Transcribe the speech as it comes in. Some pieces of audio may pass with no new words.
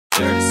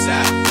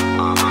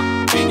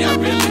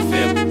really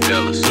feel me?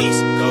 Feel us.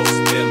 East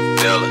Coast feel me.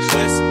 Feel us.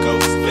 West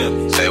Coast feel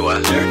me. Say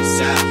what? Dirty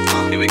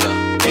South. Here we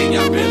go. Can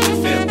y'all really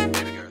feel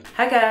me?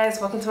 Hi guys,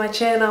 welcome to my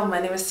channel.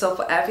 My name is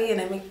Sephora Abby and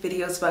I make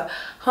videos about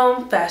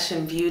home,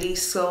 fashion, beauty,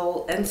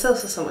 soul, and so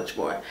much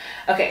more.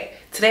 Okay,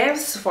 today I have a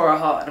Sephora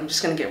haul and I'm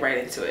just gonna get right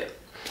into it.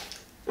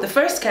 The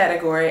first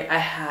category I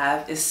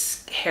have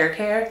is hair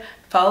care,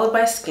 followed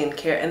by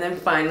skincare, and then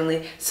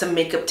finally some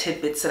makeup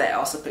tidbits that I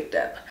also picked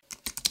up.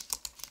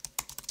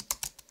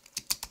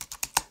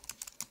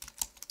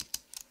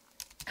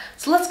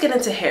 So let's get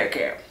into hair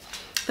care.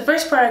 The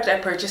first product I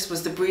purchased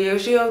was the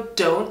BRIOGEO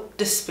Don't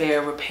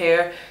Despair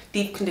Repair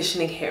Deep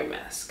Conditioning Hair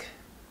Mask.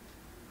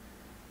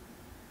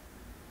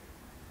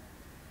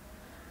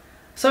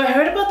 So I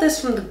heard about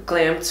this from the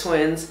Glam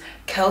twins,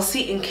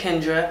 T.L.C and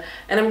Kendra,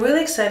 and I'm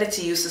really excited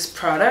to use this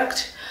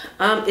product.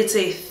 It's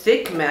a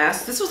thick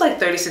mask. This was like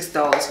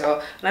 $36,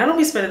 y'all, and I don't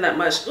be spending that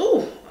much.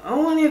 Ooh, I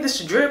don't want any of this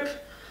to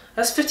drip.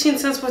 That's 15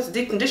 cents worth of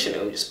deep conditioner.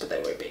 Let me just put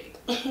that right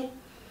back.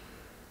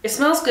 It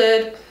smells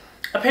good.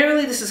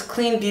 Apparently this is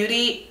clean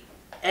beauty.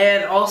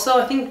 And also,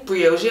 I think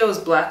BRIOGEO is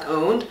black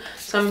owned,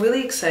 so I'm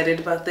really excited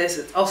about this.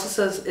 It also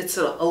says it's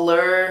an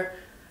Allure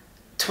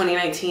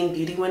 2019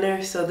 beauty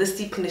winner. So this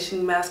deep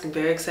conditioning mask, I'm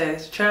very excited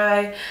to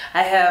try.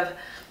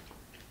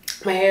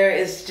 My hair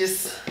is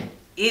just,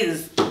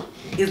 is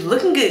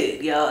looking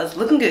good, y'all. It's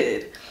looking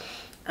good.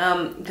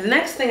 The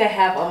next thing I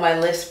have on my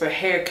list for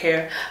hair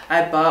care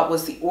I bought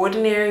was the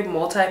Ordinary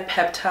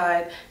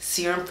Multi-Peptide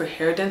Serum for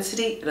Hair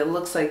Density, and it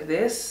looks like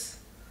this.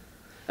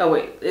 Oh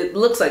wait, it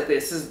looks like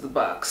this. This is the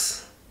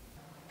box.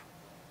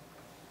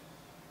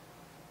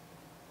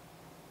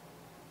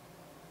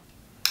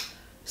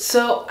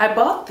 So I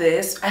bought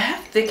this. I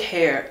have thick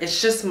hair.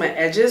 It's just my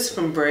edges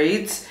from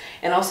braids,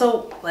 and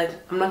also, like,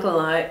 I'm not gonna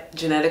lie,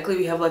 genetically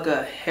we have like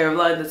a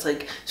hairline that's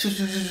like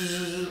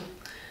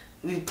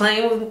we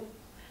playing with,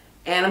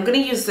 and I'm gonna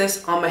use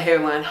this on my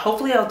hairline.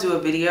 Hopefully I'll do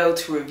a video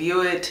to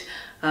review it.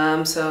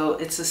 So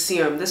it's a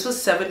serum. This was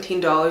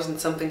 $17 and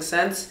something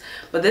cents,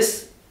 but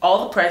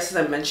all the prices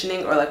I'm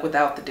mentioning are like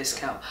without the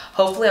discount.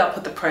 Hopefully I'll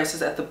put the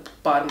prices at the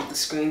bottom of the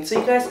screen so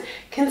you guys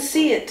can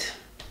see it.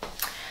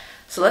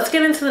 So let's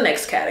get into the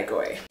next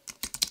category.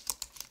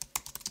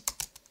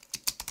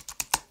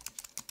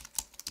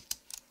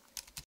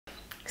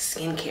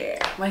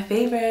 Skincare, my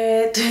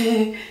favorite.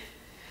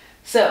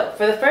 So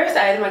for the first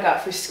item I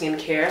got for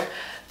skincare,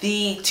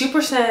 the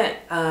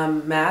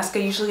 2% mask I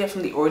usually get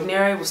from The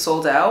Ordinary was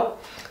sold out.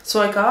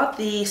 So I got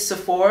the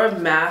Sephora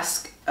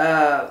mask,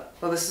 well,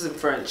 this is in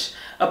French,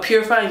 a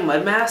Purifying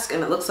mud mask,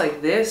 and it looks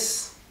like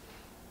this.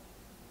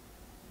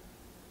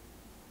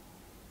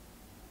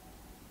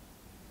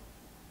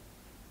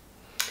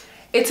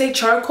 It's a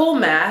charcoal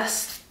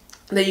mask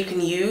that you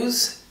can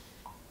use,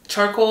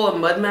 charcoal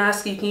and mud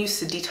mask you can use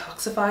to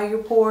detoxify your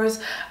pores.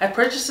 I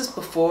purchased this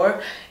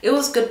before. It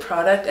was a good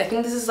product. I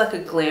think this is like a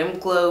Glam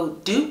Glow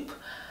dupe.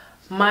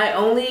 My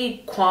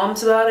only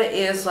qualms about it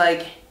is,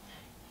 like,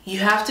 you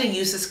have to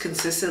use this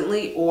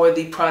consistently or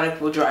the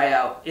product will dry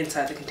out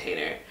inside the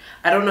container.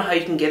 I don't know how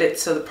you can get it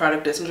so the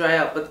product doesn't dry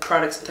out, but the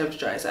product sometimes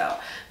dries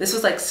out. This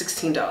was like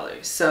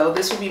 $16. So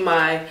this will be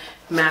my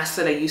mask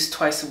that I use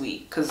twice a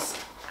week, because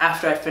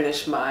after I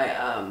finish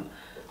my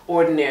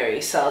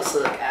Ordinary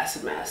salicylic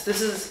acid mask. This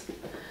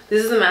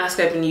is the mask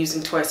I've been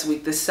using twice a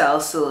week, the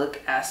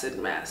salicylic acid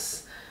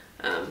mask.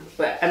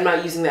 But I'm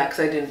not using that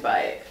because I didn't buy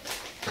it.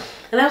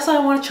 And also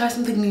I want to try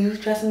something new,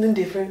 try something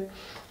different.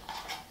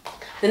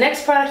 The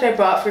next product I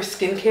bought for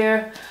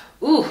skincare,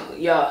 ooh,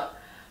 y'all,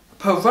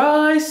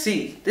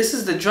 pricey. This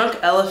is the Drunk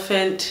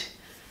Elephant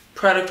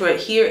product right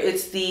here.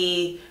 It's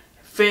the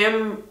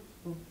Framboos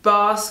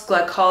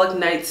Glycolic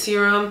Night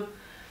Serum.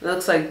 It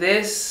looks like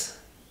this.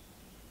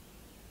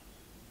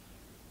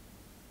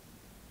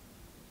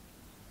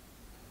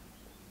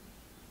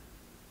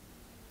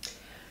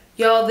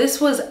 Y'all,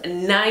 this was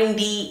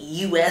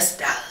 $90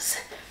 US.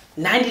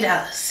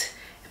 $90.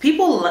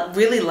 People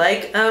really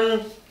like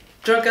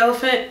Drunk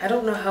Elephant. I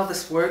don't know how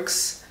this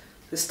works.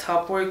 This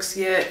top works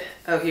yet.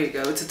 Oh, here you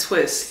go. It's a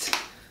twist.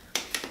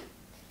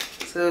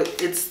 So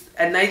it's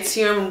a night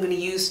serum I'm going to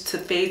use to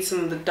fade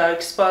some of the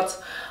dark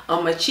spots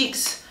on my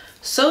cheeks.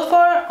 So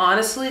far,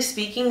 honestly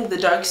speaking, the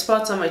dark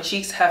spots on my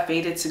cheeks have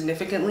faded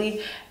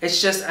significantly. It's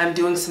just I'm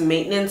doing some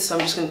maintenance, so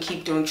I'm just going to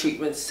keep doing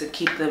treatments to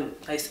keep them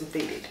nice and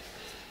faded.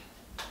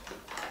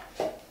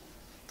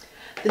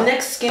 The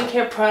next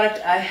skincare product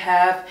I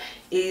have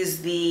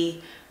is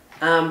the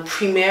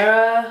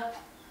PRIMERA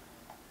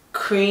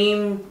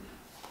cream.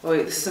 Oh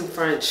wait, this is in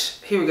French.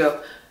 Here we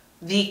go.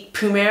 The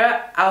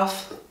PRIMERA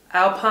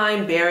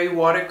Alpine Berry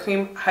Water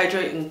Cream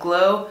Hydrate and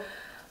Glow.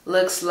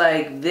 Looks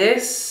like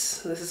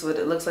this. This is what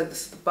it looks like.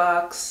 This is the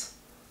box.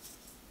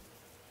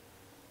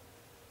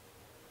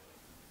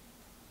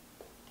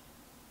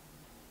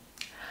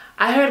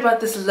 I heard about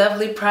this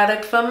lovely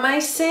product from my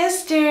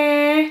sister.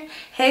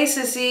 Hey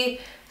sissy.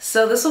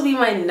 So this will be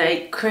my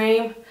night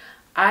cream.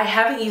 I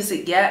haven't used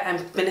it yet. I'm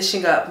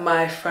finishing up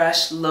my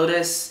Fresh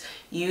Lotus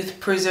Youth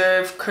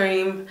Preserve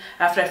cream.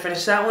 After I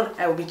finish that one,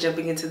 I will be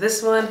jumping into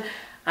this one.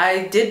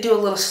 I did do a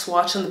little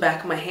swatch on the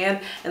back of my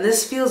hand, and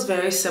this feels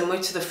very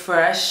similar to the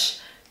Fresh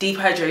Deep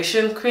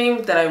Hydration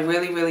Cream that I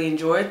really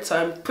enjoyed, so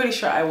I'm pretty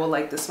sure I will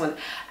like this one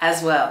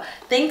as well.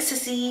 Thanks,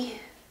 Sissy!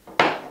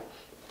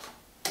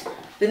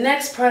 The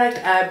next product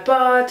I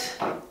bought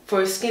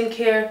for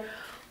skincare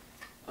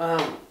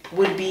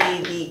would be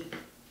the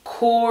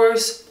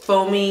KORRES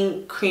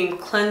Foaming Cream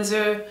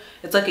Cleanser.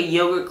 It's like a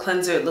yogurt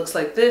cleanser. It looks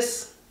like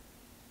this.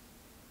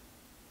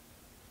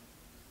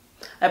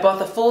 I bought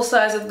the full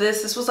size of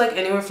this. This was like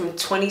anywhere from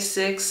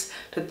 $26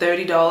 to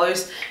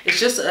 $30. It's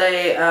just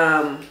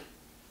a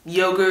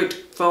yogurt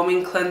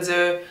foaming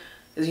cleanser.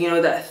 You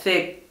know, that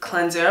thick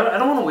cleanser. I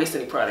don't want to waste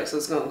any products, so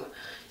it's going.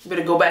 You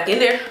better go back in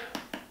there.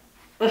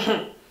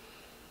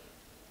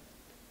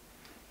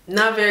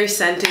 Not very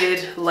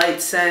scented,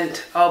 light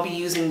scent. I'll be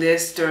using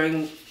this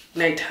during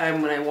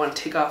nighttime when I want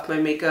to take off my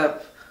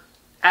makeup.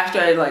 After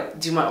I like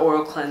do my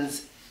oral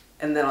cleanse,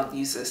 and then I'll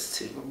use this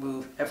to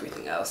remove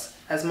everything else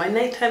as my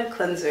nighttime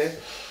cleanser.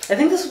 I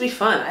think this will be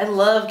fun. I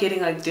love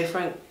getting like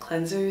different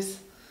cleansers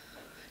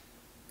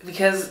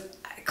because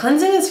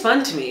cleansing is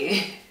fun to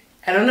me.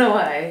 I don't know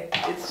why.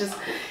 It's just,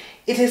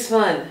 it is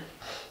fun.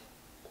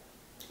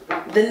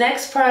 The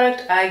next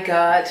product I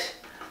got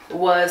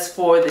was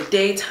for the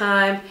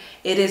daytime.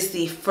 It is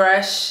the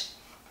Fresh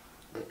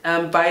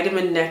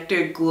Vitamin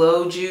Nectar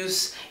Glow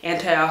Juice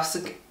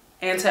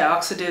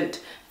Antioxidant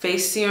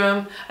Face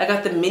Serum. I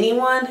got the mini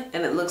one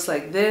and it looks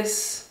like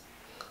this.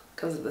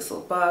 Comes in this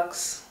little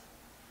box.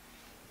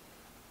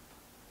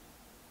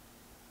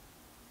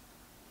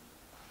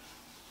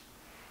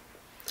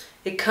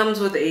 It comes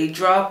with a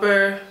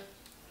dropper,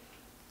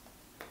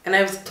 and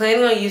I was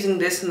planning on using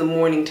this in the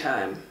morning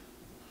time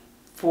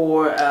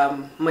for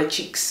my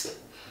cheeks.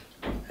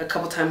 A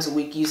couple times a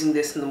week, using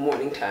this in the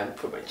morning time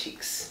for my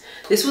cheeks.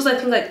 This was I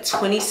think like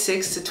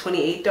 $26 to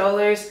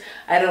 $28.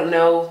 I don't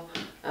know.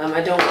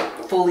 I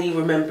don't fully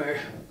remember.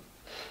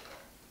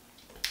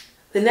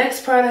 The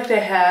next product I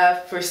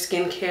have for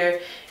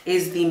skincare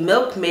is the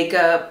Milk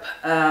Makeup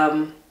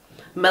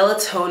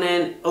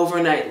Melatonin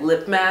Overnight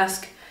Lip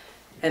Mask,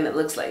 and it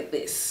looks like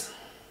this.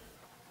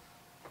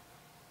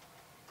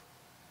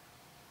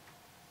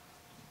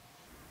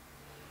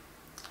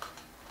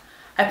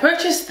 I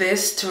purchased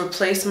this to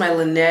replace my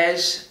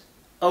Laneige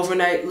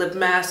Overnight Lip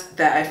Mask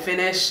that I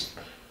finished.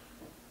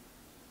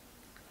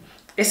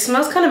 It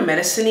smells kind of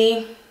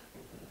medicine-y.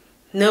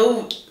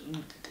 No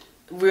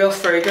real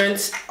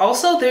fragrance.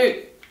 Also,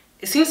 it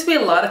seems to be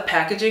a lot of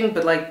packaging,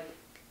 but like,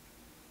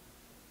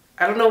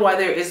 I don't know why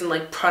there isn't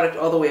like product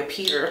all the way up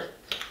here.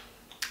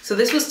 So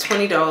this was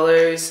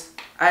 $20.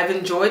 I've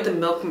enjoyed the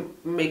Milk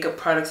Makeup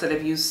products that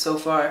I've used so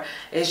far.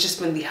 It's just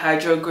been the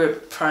Hydro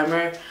Grip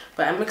Primer,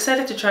 but I'm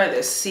excited to try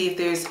this, see if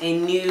there's a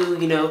new,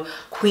 you know,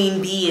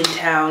 queen bee in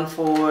town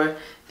for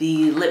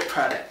the lip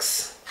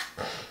products.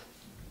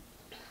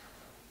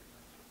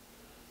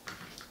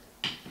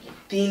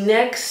 The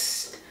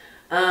next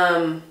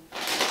item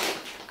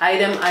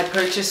I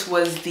purchased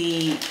was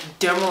the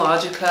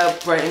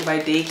Dermalogica Brighten by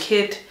Day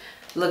kit.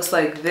 Looks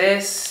like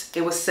this.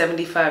 It was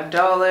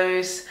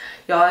 $75.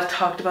 Y'all, I've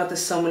talked about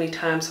this so many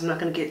times, so I'm not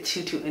going to get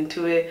too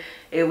into it.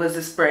 It was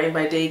this Brighten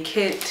by Day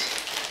kit.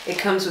 It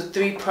comes with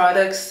 3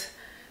 products.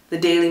 The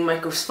Daily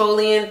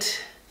Microexfoliant,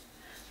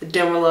 the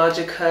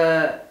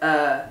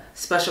Dermalogica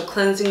Special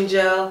Cleansing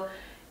Gel,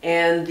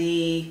 and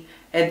the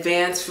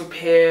Advanced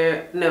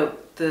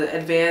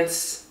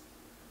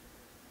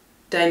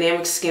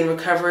Dynamic Skin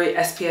Recovery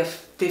SPF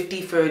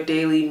 50 for a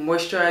daily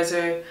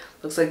moisturizer.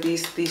 Looks like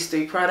these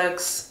 3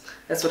 products.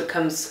 That's what it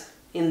comes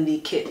in the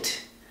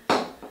kit.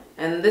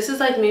 And this is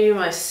like maybe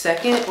my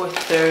 2nd or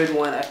 3rd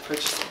one I've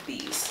purchased of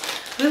these.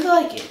 I really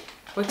like it.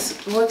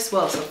 Works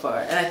well so far.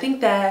 And I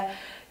think that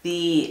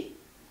the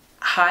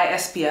high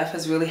SPF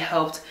has really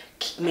helped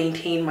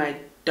maintain my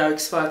dark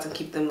spots and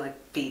keep them like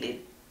faded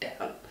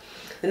down.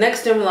 The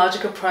next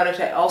Dermalogica product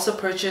I also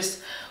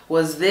purchased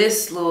was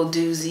this little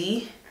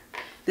doozy.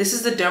 This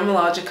is the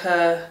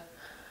Dermalogica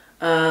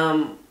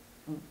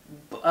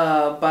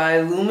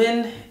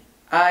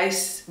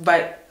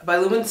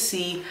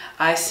Biolumin-C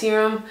Eye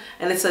Serum,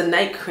 and it's a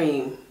night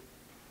cream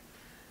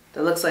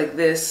that looks like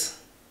this.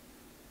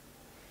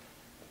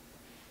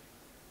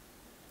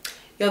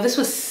 Yo, this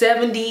was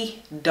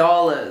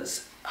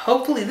 $70.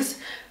 Hopefully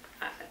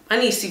I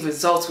need to see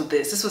results with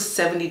this. This was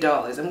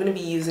 $70. I'm gonna be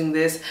using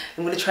this.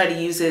 I'm gonna try to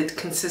use it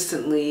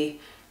consistently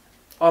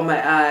on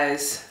my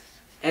eyes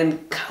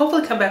and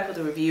hopefully come back with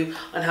a review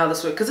on how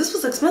this works, because this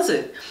was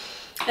expensive.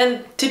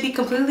 And to be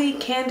completely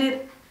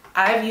candid,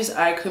 I've used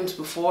eye creams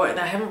before and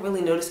I haven't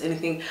really noticed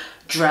anything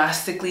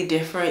drastically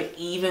different,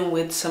 even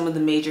with some of the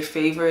major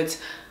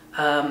favorites.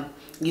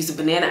 Used a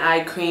banana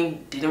eye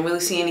cream, didn't really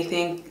see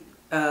anything.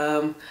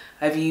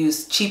 I've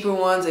used cheaper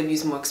ones, I've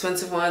used more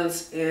expensive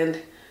ones, and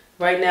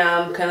right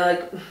now I'm kind of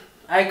like,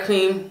 eye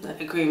cream.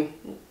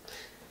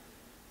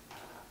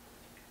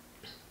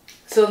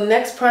 So the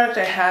next product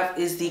I have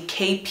is the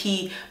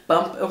KP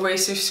Bump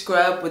Eraser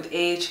Scrub with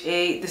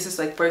AHA. This is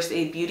like First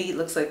Aid Beauty. It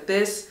looks like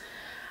this.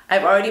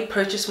 I've already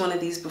purchased one of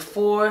these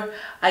before.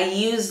 I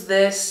used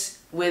this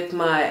with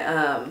my,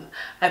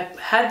 I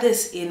had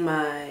this in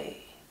my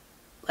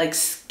like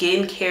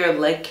skincare,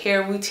 leg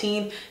care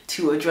routine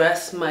to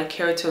address my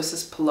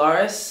keratosis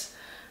pilaris.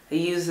 I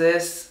use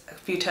this a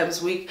few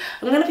times a week.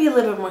 I'm gonna be a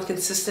little bit more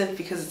consistent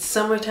because it's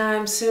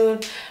summertime soon,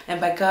 and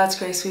by God's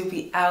grace we'll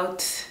be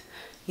out,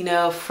 you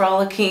know,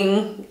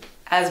 frolicking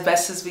as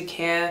best as we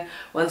can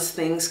once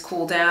things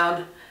cool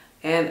down.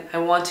 And I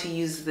want to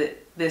use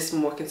this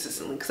more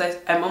consistently because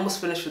I'm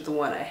almost finished with the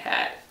one I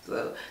had.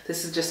 So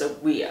this is just a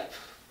re-up.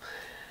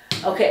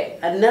 Okay,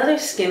 another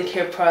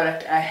skincare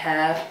product I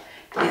have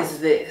is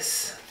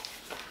this.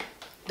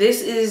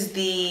 This is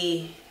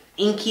the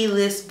Inky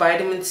List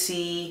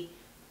Vitamin-C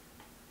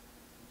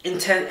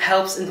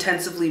helps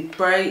intensively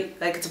bright,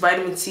 like it's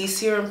Vitamin-C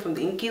serum from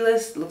the Inky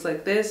List. It looks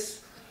like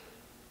this.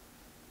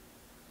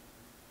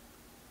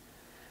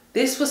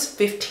 This was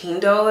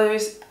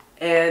 $15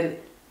 and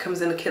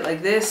comes in a kit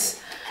like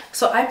this.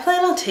 So I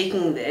plan on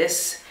taking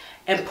this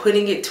and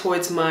putting it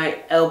towards my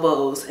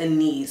elbows and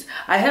knees.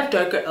 I have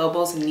darker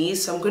elbows and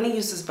knees, so I'm going to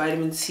use this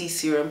Vitamin-C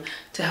serum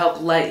to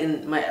help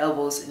lighten my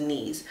elbows and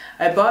knees.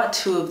 I bought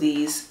 2 of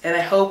these and I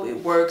hope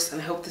it works,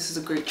 and I hope this is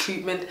a great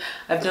treatment.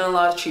 I've done a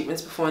lot of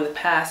treatments before in the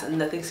past and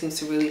nothing seems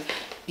to really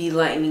be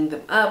lightening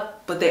them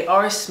up, but they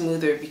are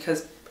smoother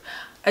because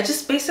I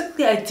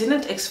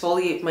didn't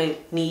exfoliate my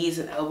knees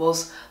and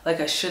elbows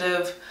like I should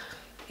have,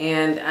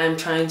 and I'm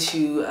trying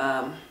to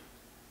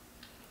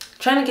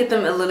get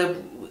them a little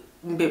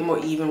bit more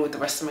even with the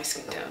rest of my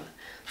skin tone.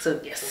 So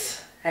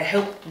yes, I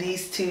hope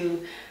these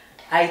 2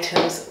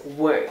 items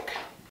work.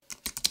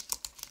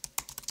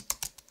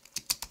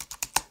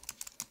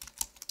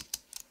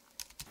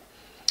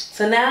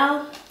 So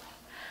now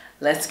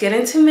let's get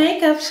into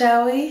makeup,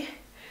 shall we?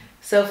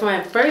 So for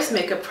my first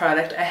makeup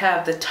product, I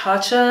have the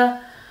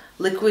Tatcha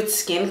Liquid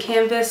Skin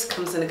Canvas.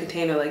 Comes in a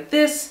container like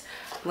this,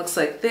 looks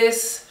like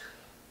this.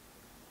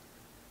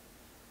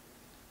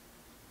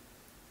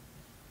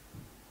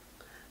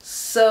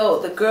 So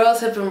the girls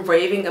have been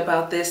raving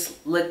about this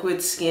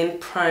liquid skin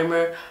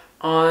primer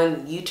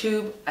on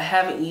YouTube. I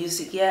haven't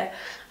used it yet.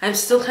 I'm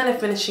still kind of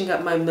finishing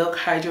up my Milk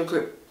Hydro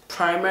Grip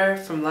primer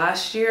from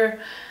last year,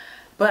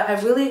 but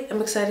I really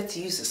am excited to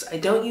use this. I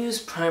don't use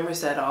primers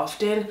that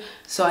often,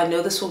 so I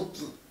know this will,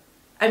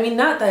 I mean,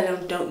 not that I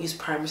don't use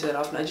primers that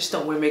often, I just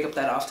don't wear makeup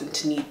that often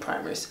to need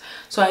primers.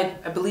 So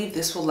I believe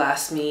this will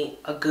last me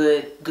a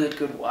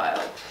good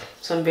while.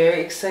 So I'm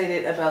very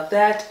excited about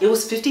that. It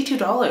was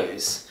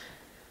 $52.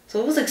 So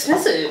it was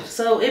expensive,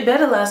 so it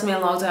better last me a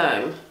long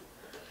time.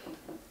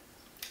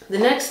 The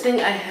next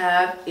thing I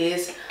have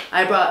is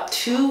I bought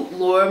 2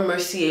 Laura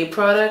Mercier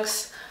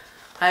products.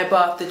 I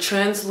bought the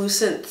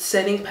translucent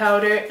setting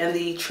powder and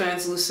the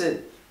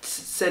translucent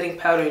setting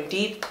powder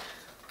deep.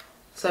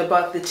 So I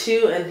bought the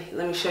 2, and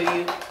let me show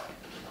you.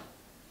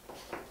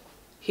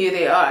 Here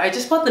they are. I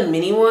just bought the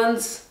mini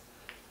ones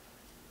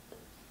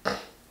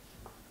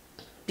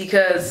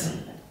because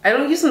I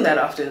don't use them that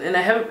often and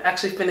I haven't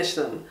actually finished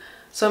them.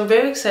 So I'm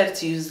very excited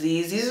to use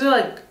these. These are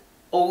like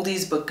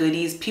oldies but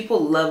goodies.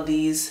 People love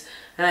these,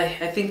 and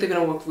I think they're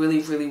gonna work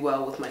really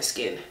well with my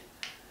skin.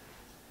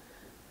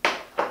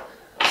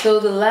 So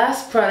the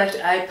last product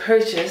I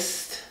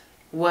purchased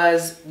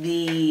was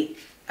the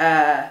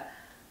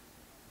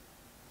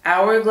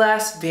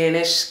Hourglass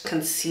Vanish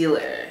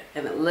Concealer,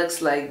 and it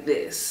looks like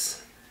this.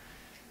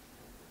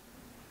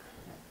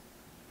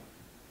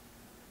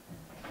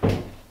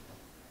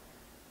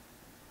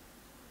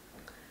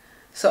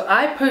 So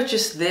I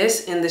purchased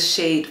this in the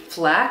shade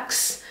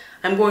Flax.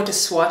 I'm going to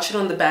swatch it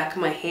on the back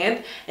of my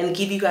hand and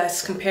give you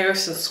guys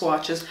comparison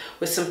swatches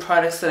with some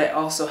products that I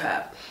also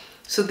have.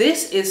 So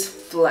this is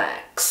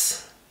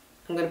Flax.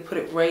 I'm going to put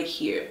it right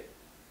here.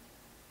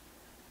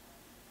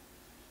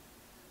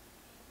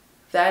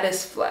 That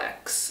is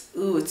Flax.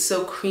 Ooh, it's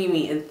so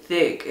creamy and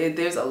thick.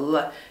 There's a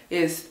lot.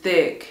 It is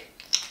thick.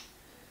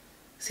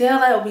 See how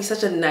that would be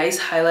such a nice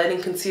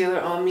highlighting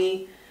concealer on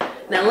me?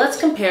 Now let's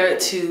compare it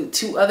to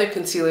 2 other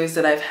concealers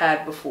that I've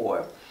had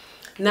before.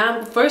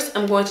 Now first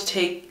I'm going to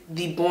take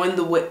the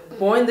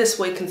Born This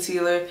Way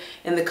concealer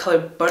in the color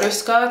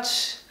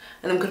Butterscotch,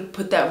 and I'm going to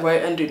put that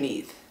right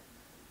underneath.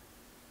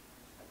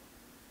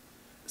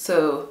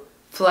 So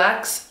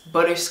Flax,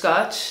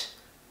 Butterscotch,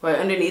 right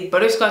underneath.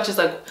 Butterscotch is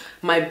like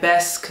my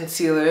best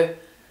concealer.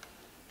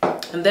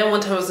 And then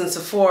one time I was in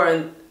Sephora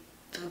and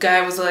the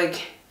guy was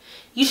like,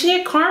 you should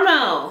get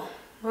Caramel.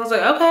 I was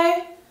like,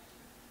 okay.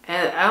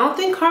 And I don't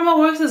think Caramel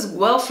works as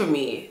well for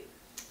me.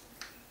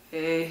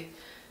 Okay.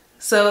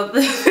 So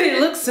they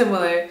look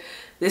similar.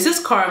 This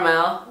is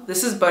Caramel,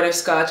 this is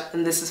Butterscotch,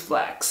 and this is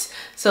Flax.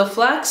 So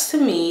Flax to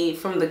me,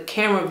 from the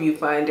camera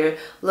viewfinder,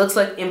 looks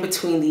like in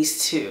between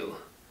these 2.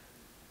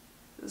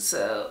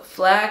 So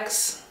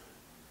Flax,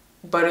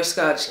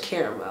 Butterscotch,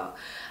 Caramel.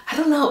 I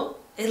don't know,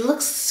 it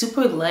looks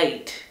super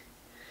light.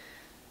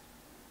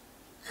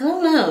 I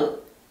don't know,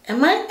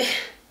 am I?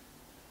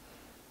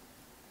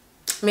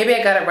 Maybe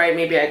I got it right,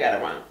 maybe I got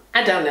it wrong.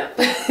 I don't know.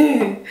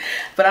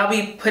 But I'll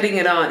be putting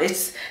it on.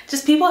 It's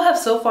just, people have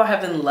so far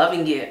have been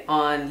loving it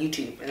on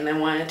YouTube, and I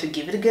wanted to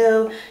give it a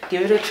go,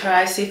 give it a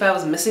try, see if I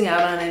was missing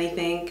out on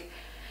anything.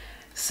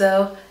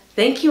 So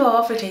thank you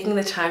all for taking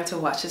the time to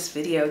watch this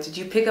video. Did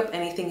you pick up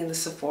anything in the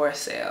Sephora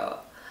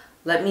sale?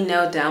 Let me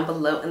know down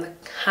below in the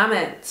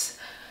comments.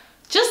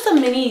 Just a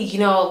mini, you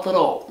know,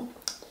 little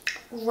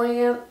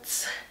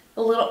rant,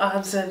 a little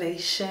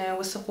observation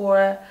with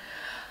Sephora.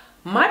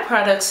 My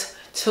products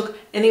took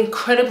an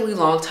incredibly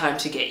long time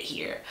to get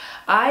here.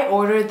 I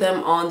ordered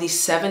them on the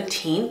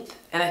 17th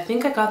and I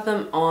think I got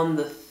them on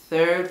the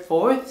 3rd,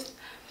 4th.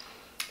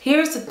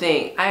 Here's the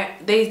thing,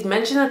 they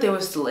mentioned that there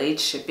was delayed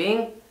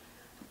shipping,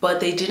 but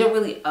they didn't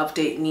really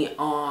update me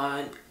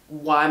on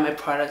why my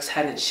products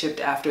hadn't shipped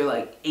after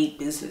like 8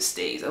 business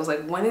days. I was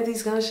like, when are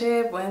these gonna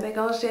ship? When are they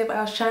gonna ship?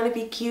 I was trying to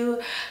be cute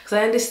because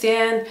I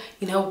understand,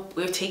 you know,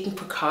 we're taking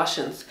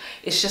precautions.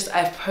 It's just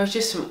I've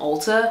purchased from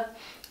Ulta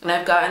and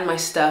I've gotten my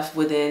stuff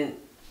within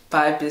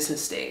 5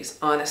 business days,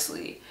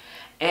 honestly.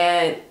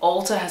 And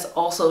Ulta has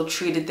also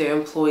treated their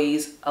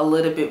employees a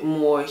little bit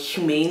more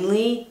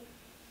humanely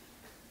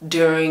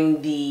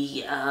during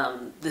the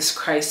this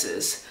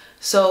crisis.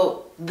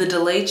 So the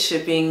delayed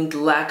shipping, the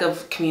lack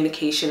of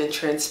communication and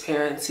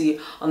transparency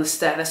on the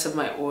status of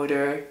my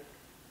order,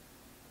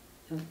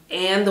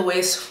 and the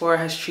way Sephora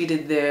has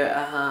treated their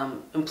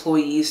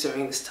employees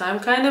during this time,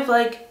 kind of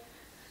like,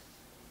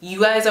 you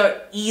guys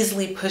are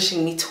easily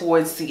pushing me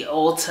towards the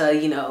Ulta,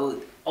 you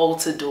know,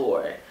 Ulta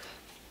door.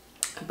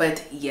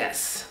 But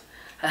yes,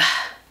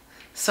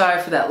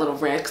 sorry for that little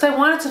rant, because I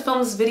wanted to film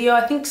this video.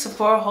 I think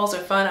Sephora hauls are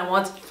fun. I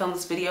wanted to film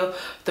this video,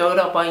 throw it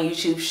up on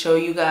YouTube, show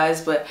you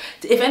guys. But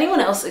if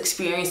anyone else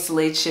experienced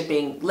delayed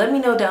shipping, let me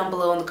know down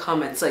below in the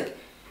comments. Like,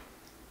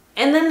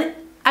 and then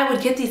I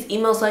would get these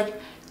emails like,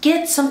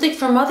 get something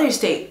for Mother's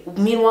Day.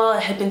 Meanwhile,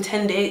 it had been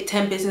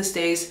 10 business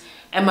days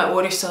and my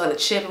order still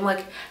hadn't shipped. I'm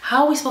like,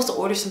 how are we supposed to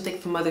order something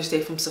for Mother's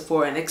Day from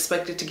Sephora and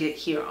expect it to get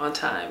here on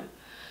time?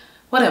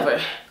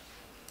 Whatever.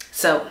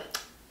 So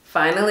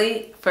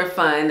finally, for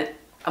fun,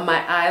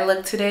 my eye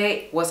look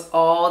today was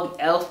all the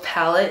e.l.f.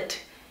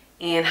 palette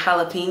and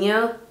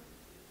jalapeno.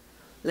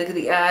 Look at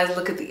the eyes,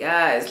 look at the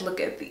eyes, look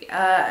at the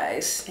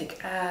eyes,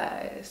 snake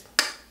eyes.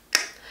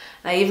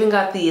 I even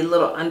got the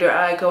little under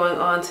eye going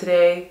on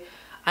today.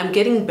 I'm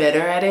getting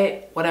better at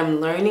it. What I'm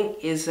learning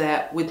is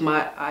that with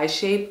my eye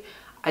shape,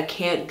 I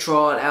can't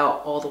draw it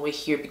out all the way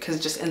here because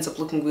it just ends up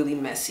looking really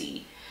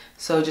messy.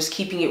 So just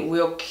keeping it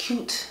real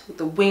cute with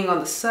the wing on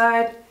the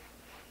side.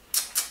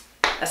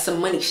 That's some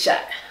money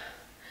shot.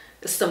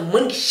 That's some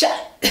money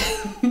shot.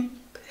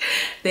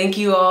 Thank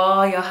you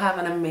all. Y'all have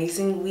an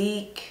amazing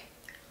week.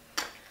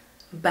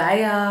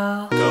 Bye,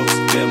 y'all. Ghost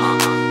feel,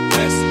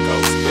 West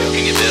Coast feel.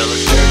 Can you feel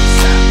it?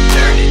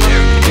 Dirty, dirty,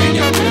 dirty. Can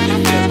y'all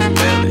really feel it?